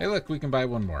 Hey, look, we can buy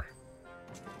 1 more.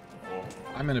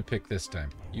 I'm gonna pick this time.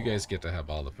 You guys get to have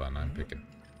all the fun. I'm picking.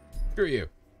 Screw you.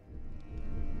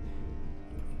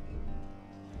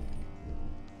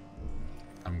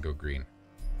 I'm gonna go green.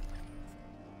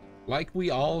 Like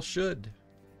we all should.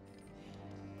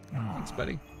 Thanks,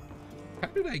 buddy. How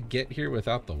did I get here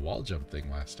without the wall jump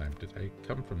thing last time? Did I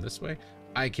come from this way?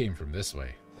 I came from this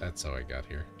way. That's how I got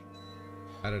here.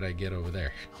 How did I get over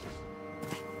there?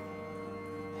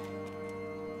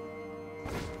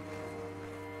 What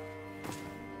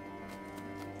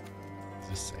does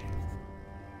this say?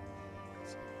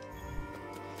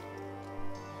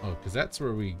 Oh, because that's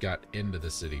where we got into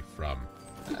the city from.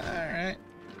 Alright.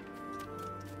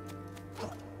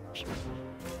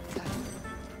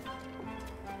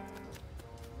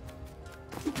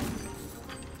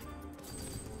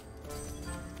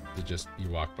 You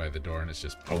walk by the door and it's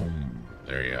just boom.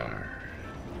 There you are.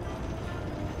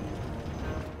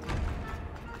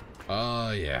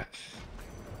 Oh yeah.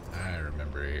 I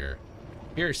remember here.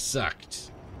 Here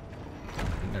sucked.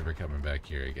 I'm never coming back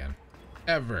here again.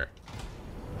 Ever.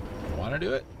 Want to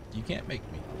do it? You can't make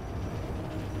me.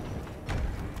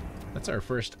 That's our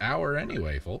first hour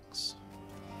anyway, folks.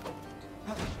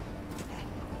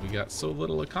 We got so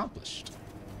little accomplished.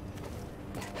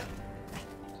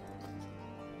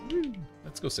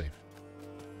 Let's go save.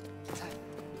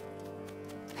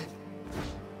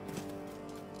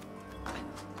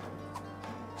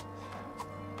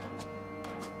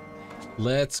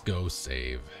 Let's go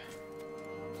save.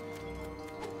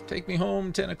 Take me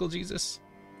home, Tentacle Jesus.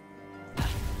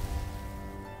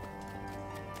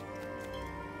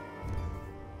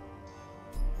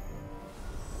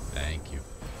 Thank you.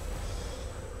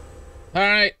 All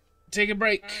right, take a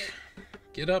break.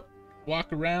 Get up,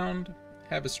 walk around.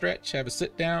 Have a stretch, have a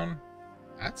sit down.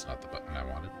 That's not the button I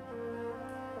wanted.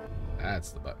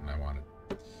 That's the button I wanted.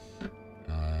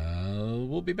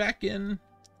 We'll be back in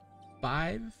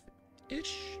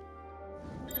 5-ish.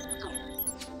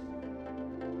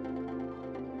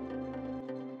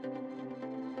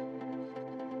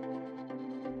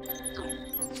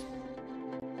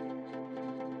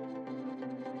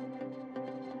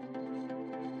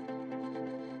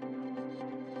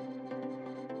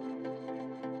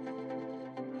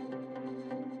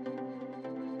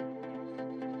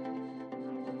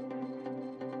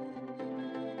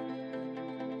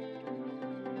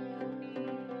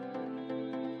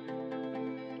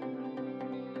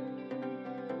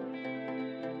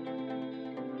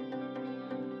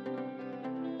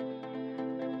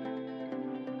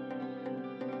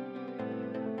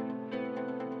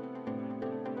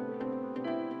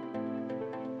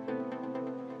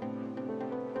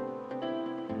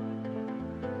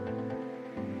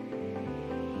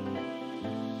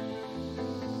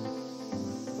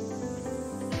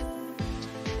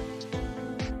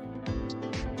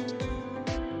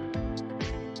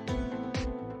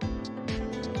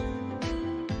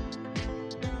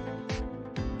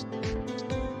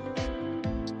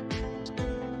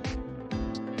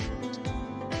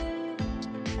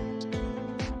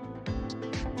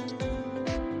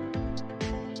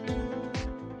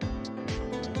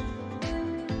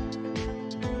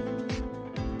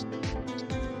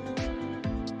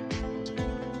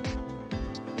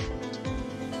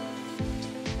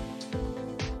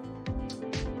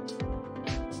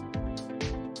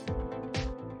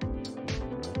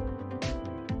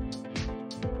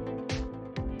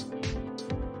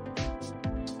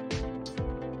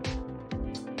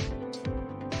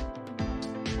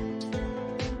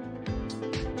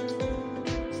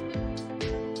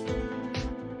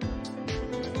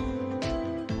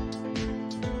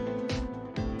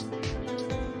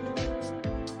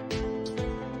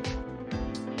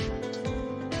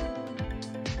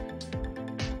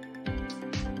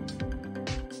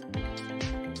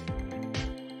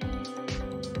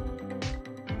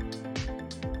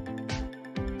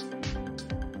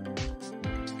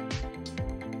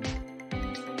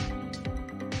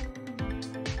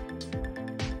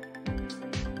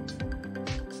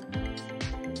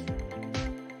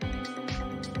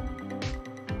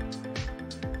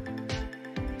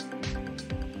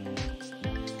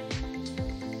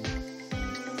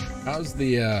 How's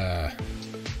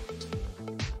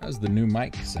the new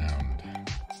mic sound?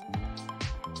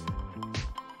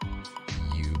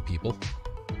 You people.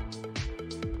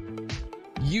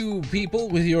 You people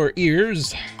with your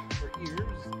ears.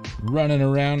 Running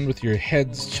around with your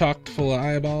heads chocked full of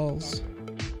eyeballs.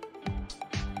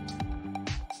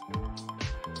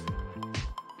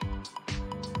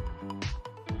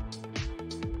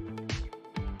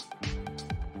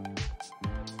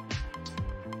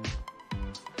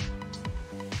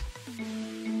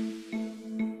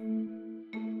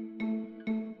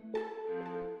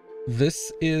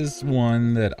 This is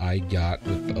one that I got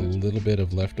with a little bit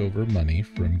of leftover money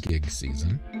from gig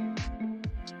season.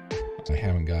 I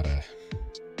haven't got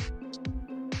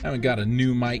a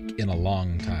new mic in a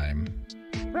long time.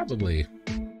 Probably,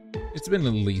 it's been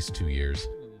at least 2 years.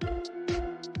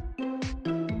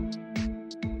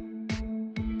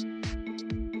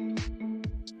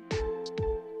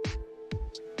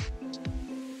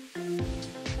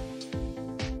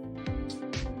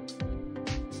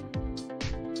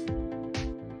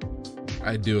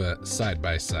 I do a side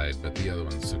by side, but the other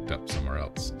one's hooked up somewhere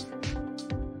else.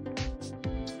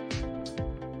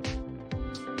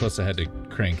 Plus I had to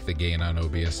crank the gain on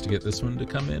OBS to get this one to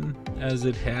come in as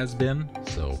it has been,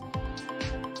 so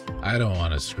I don't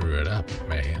want to screw it up,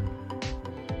 man.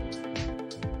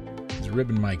 These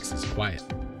ribbon mics is quiet.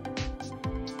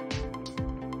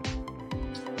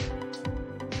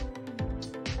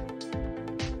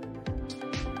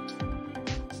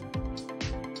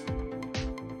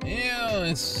 Yeah,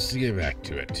 let's get back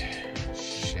to it,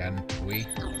 shan't we?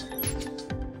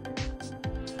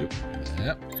 Oop.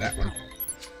 Yep, that one.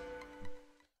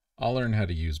 I'll learn how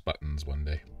to use buttons one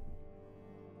day.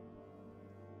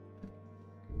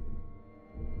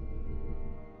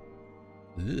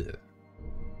 Ugh.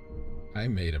 I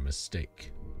made a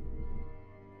mistake.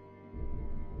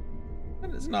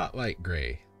 That is not light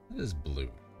gray. That is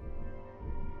blue.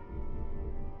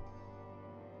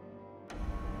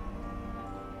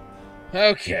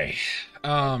 Okay.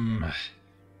 I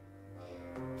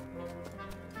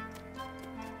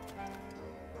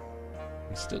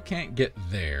still can't get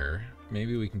there.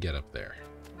 Maybe we can get up there.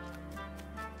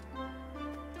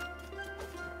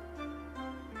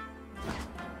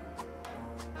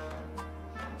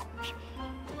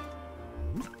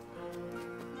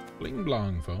 Bling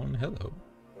blong phone, hello.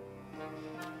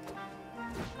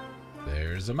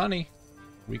 There's There's the money.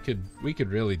 We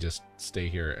could really just stay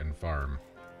here and farm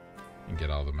and get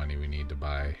all the money we need to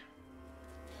buy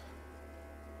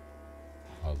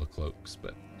all the cloaks,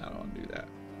 but I don't want to do that.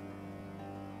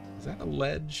 Is that a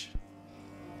ledge?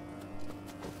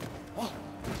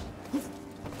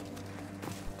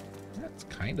 That's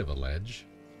kind of a ledge.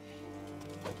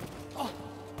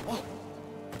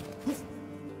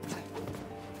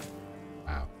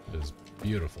 Wow, it is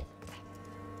beautiful.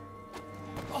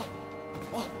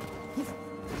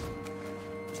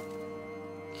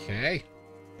 Okay.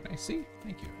 Can I see?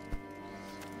 Thank you.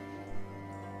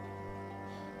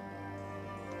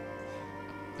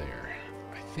 There.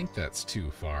 I think that's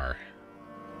too far.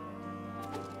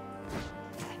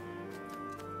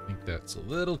 I think that's a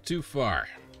little too far.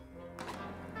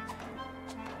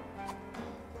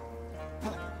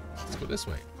 Let's go this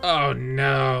way. Oh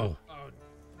no!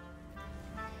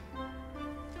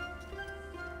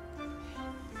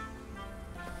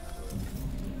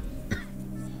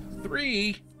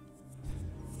 Three?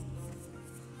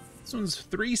 This one's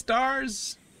 3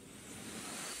 stars?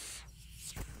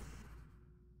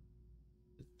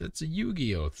 That's a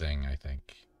Yu-Gi-Oh thing, I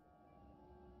think.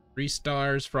 3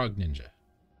 stars, Frog Ninja.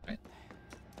 Right?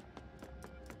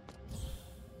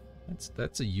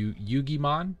 That's a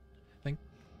Yu-Gi-Mon, I think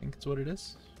that's what it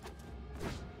is.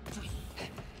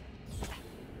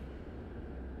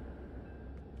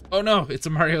 Oh no, it's a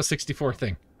Mario 64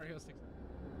 thing.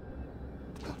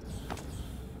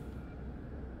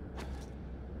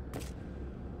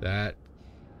 That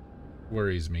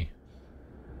worries me.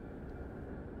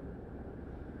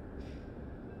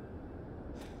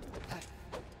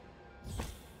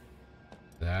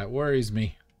 That worries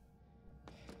me.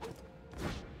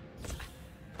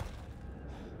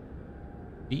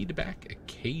 Feedback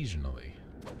occasionally.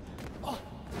 Oh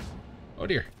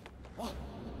dear.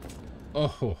 Oh,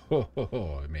 ho, ho, ho,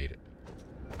 ho, I made it.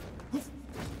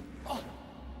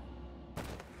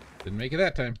 Didn't make it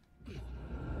that time.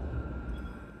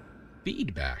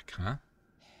 Feedback, huh?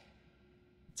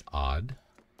 It's odd.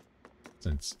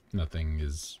 Since nothing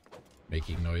is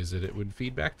making noise that it would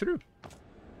feedback through.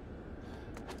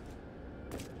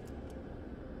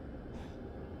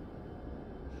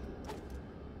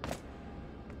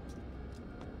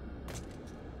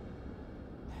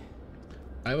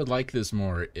 I would like this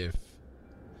more if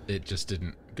it just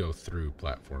didn't go through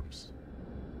platforms.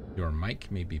 Your mic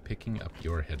may be picking up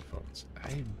your headphones.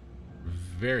 I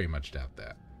very much doubt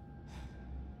that.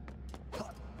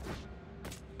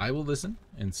 I will listen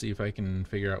and see if I can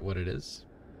figure out what it is.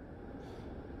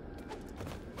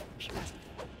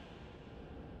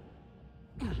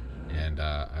 And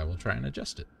I will try and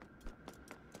adjust it.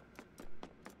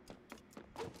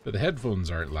 But the headphones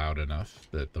aren't loud enough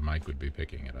that the mic would be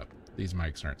picking it up. These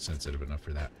mics aren't sensitive enough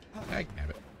for that. I can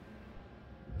have it.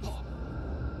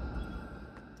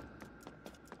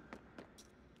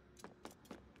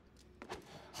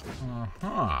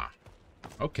 Uh-huh.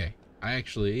 Okay. I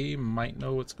actually might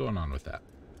know what's going on with that.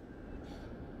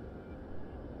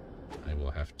 I will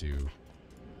have to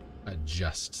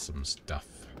adjust some stuff.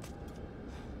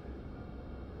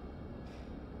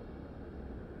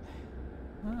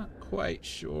 Not quite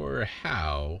sure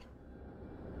how.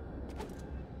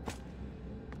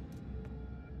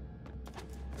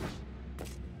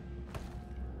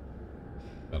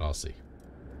 But I'll see.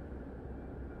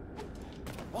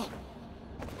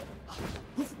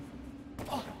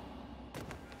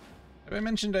 Have I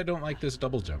mentioned I don't like this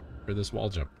double jump, or this wall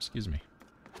jump, excuse me.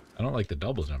 I don't like the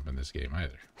double jump in this game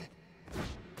either.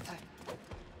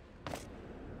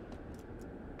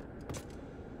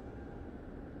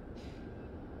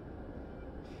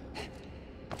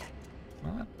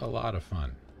 Not a lot of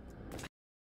fun.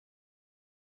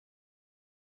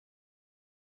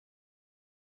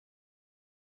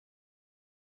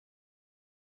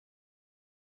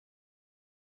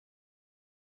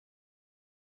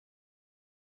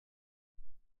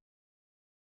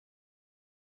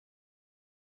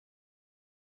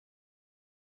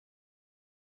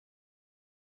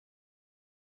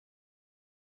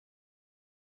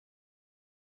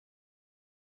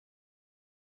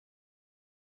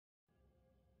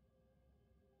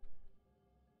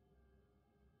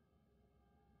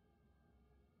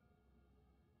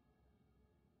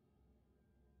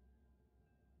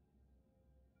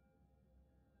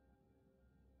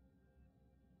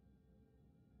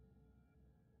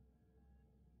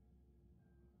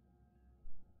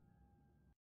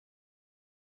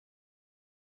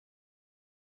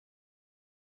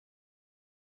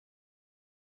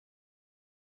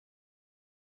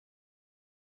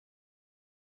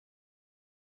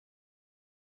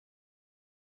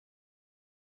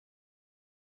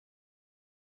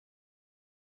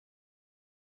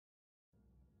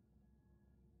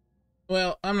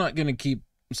 Well, I'm not going to keep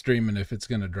streaming if it's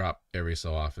going to drop every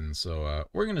so often. So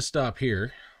we're going to stop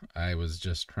here. I was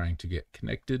just trying to get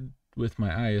connected with my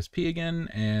ISP again,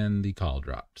 and the call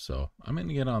dropped. So I'm going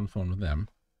to get on the phone with them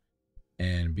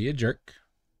and be a jerk.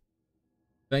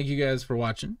 Thank you guys for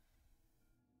watching.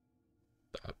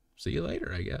 See you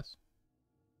later, I guess.